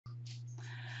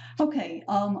Okay,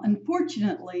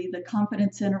 unfortunately, the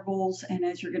confidence intervals and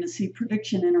as you're going to see,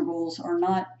 prediction intervals are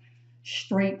not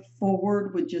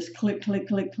straightforward with just click, click,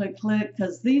 click, click, click,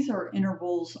 because these are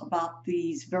intervals about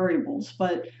these variables.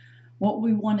 But what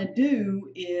we want to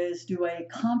do is do a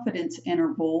confidence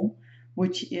interval,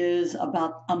 which is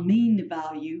about a mean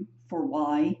value for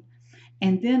y,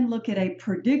 and then look at a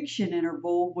prediction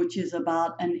interval, which is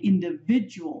about an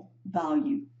individual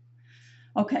value.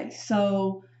 Okay,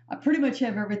 so I pretty much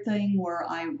have everything where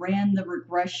I ran the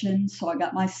regression, so I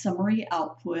got my summary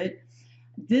output.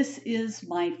 This is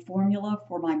my formula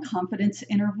for my confidence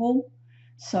interval.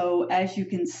 So as you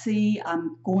can see,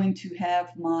 I'm going to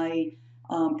have my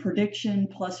prediction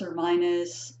plus or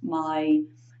minus my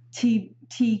t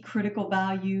critical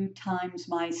value times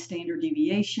my standard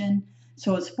deviation.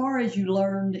 So as far as you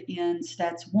learned in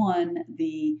Stats 1,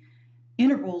 the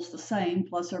interval's the same,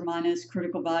 plus or minus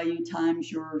critical value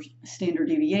times your standard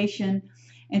deviation.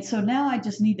 And so now I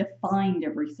just need to find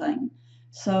everything.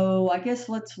 So I guess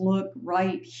let's look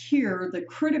right here. The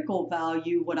critical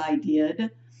value, what I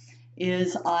did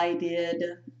is I did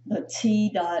the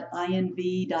t.inv.total,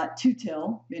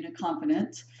 being a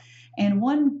confidence. And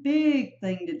one big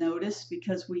thing to notice,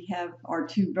 because we have our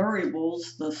two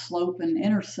variables, the slope and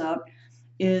intercept,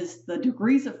 is the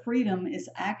degrees of freedom is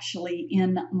actually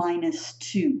n minus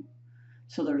 2.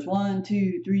 So there's 1,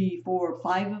 2, 3, 4,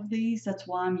 5 of these. That's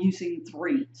why I'm using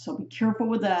 3. So be careful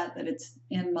with that it's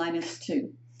n minus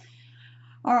 2.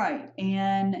 All right,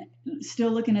 and still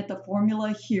looking at the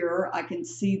formula here, I can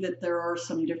see that there are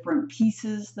some different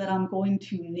pieces that I'm going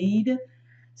to need.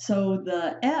 So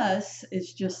the S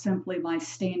is just simply my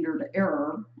standard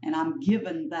error, and I'm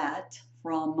given that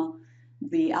from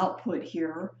the output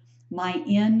here. My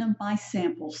N, my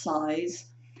sample size.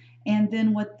 And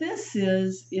then what this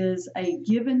is a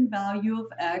given value of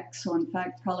X, so in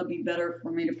fact probably be better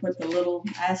for me to put the little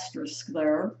asterisk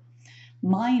there,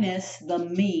 minus the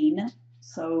mean.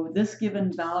 So this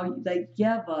given value, they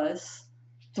give us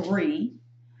 3,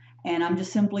 and I'm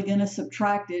just simply going to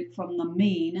subtract it from the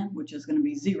mean, which is going to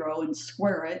be 0, and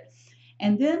square it.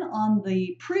 And then on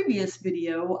the previous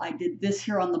video, I did this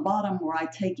here on the bottom where I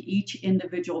take each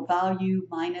individual value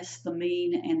minus the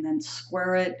mean and then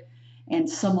square it and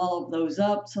sum all of those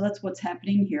up. So that's what's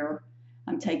happening here.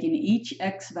 I'm taking each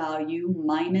X value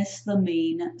minus the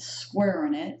mean,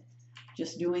 squaring it,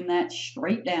 just doing that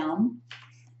straight down,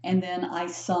 and then I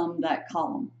sum that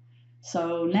column.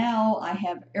 So now I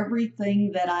have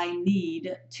everything that I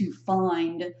need to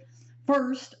find.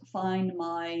 First, find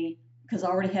my, because I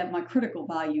already have my critical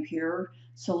value here.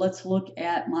 So let's look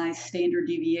at my standard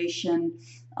deviation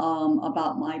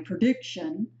about my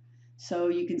prediction. So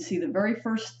you can see the very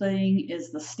first thing is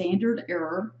the standard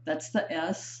error, that's the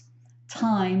S,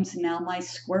 times now my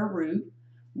square root,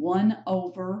 1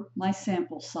 over my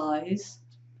sample size,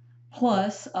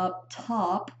 plus up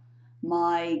top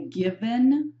my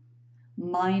given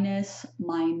minus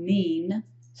my mean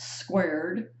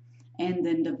squared, and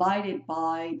then divided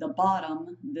by the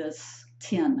bottom, this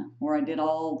 10, where I did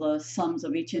all the sums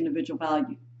of each individual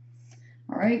value.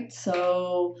 All right,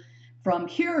 so from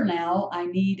here now, I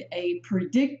need a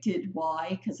predicted y,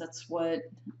 because that's what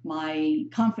my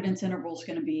confidence interval is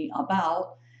going to be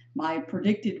about. My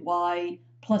predicted y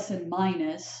plus and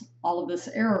minus all of this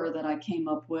error that I came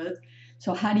up with.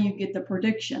 So how do you get the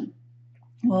prediction?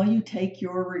 Well, you take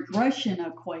your regression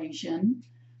equation,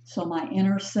 so my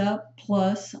intercept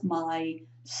plus my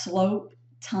slope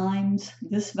times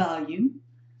this value,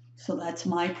 so that's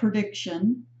my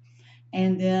prediction.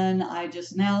 And then I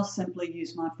just now simply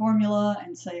use my formula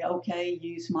and say, okay,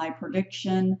 use my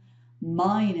prediction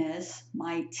minus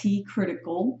my t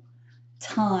critical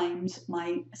times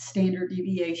my standard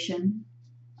deviation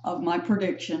of my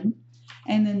prediction,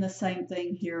 and then the same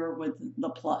thing here with the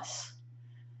plus.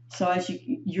 So as you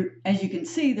can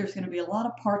see, there's going to be a lot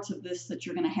of parts of this that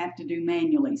you're going to have to do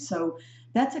manually. So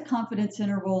that's a confidence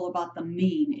interval about the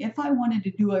mean. If I wanted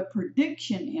to do a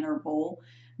prediction interval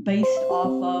based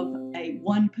off of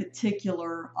one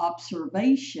particular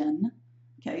observation,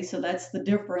 okay, so that's the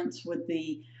difference with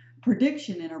the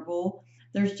prediction interval.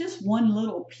 There's just one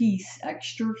little piece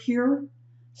extra here.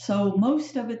 So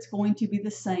most of it's going to be the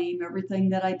same, everything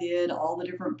that I did, all the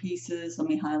different pieces. Let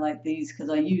me highlight these because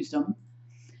I used them.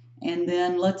 And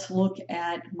then let's look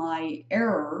at my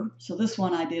error. So this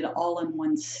one I did all in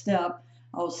one step.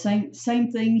 Oh, same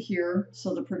thing here.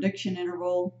 So the prediction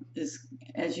interval is,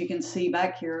 as you can see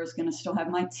back here, is going to still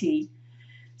have my t.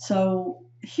 So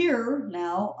here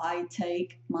now I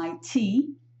take my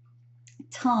t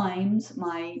times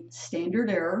my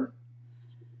standard error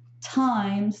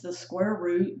times the square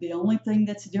root. The only thing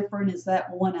that's different is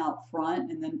that 1 out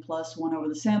front, and then plus 1 over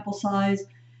the sample size,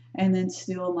 and then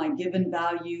still my given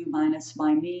value minus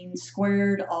my mean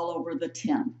squared all over the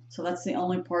 10. So that's the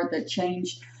only part that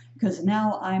changed, because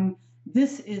now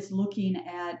this is looking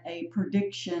at a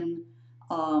prediction,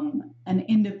 an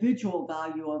individual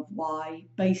value of y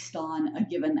based on a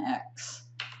given x.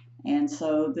 And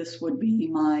so this would be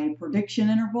my prediction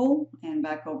interval, and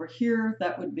back over here,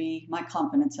 that would be my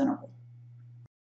confidence interval.